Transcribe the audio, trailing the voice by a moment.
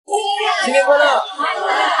新年快乐！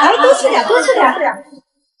哎，多吃点，多吃点。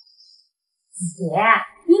姐，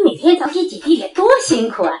你每天早起挤地铁多辛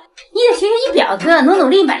苦啊！你得学学你表哥，努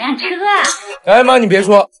力买辆车啊！哎妈，你别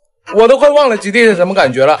说，我都快忘了挤地铁什么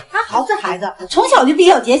感觉了。还好这孩子从小就比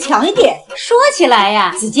小杰强一点。说起来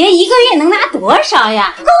呀，子杰一个月能拿多少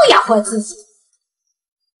呀？够养活自己。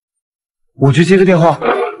我去接个电话。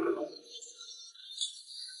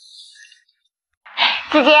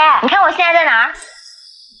子杰，你看我现在在哪儿？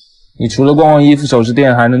你除了逛逛衣服首饰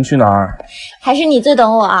店，还能去哪儿？还是你最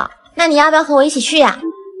懂我。那你要不要和我一起去呀？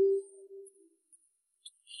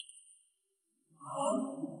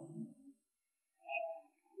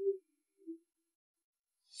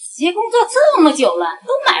杰工作这么久了，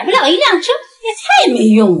都买不了一辆车，也太没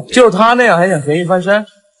用了。就他那样还想咸鱼翻身，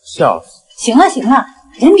笑死！行了行了，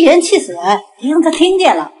人比人气死人，别让他听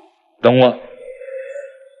见了。等我。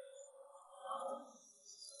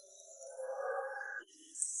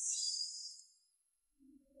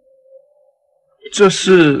这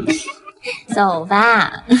是走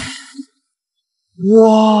吧。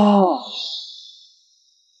哇，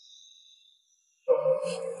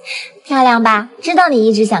漂亮吧？知道你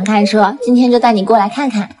一直想看车，今天就带你过来看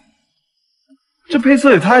看。这配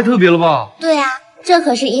色也太特别了吧！对啊，这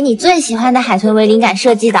可是以你最喜欢的海豚为灵感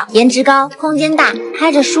设计的，颜值高，空间大，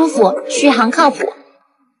开着舒服，续航靠谱，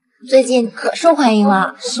最近可受欢迎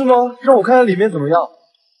了。是吗？让我看看里面怎么样。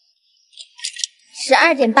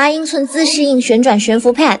12.8英寸自适应旋转悬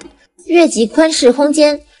浮 Pad， 越级宽式空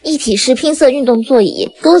间，一体式拼色运动座椅，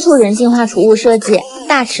多处人性化储物设计，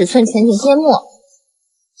大尺寸全景天幕。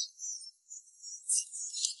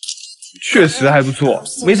确实还不错，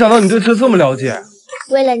没想到你对车这么了解。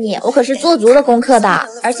为了你，我可是做足了功课的，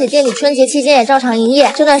而且店里春节期间也照常营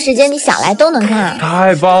业，这段时间你想来都能看。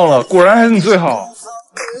太棒了，果然还是你最好。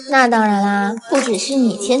那当然啦，不只是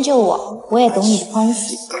你迁就我，我也懂你的欢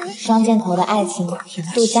喜，双箭头的爱情甜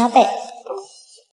度加倍。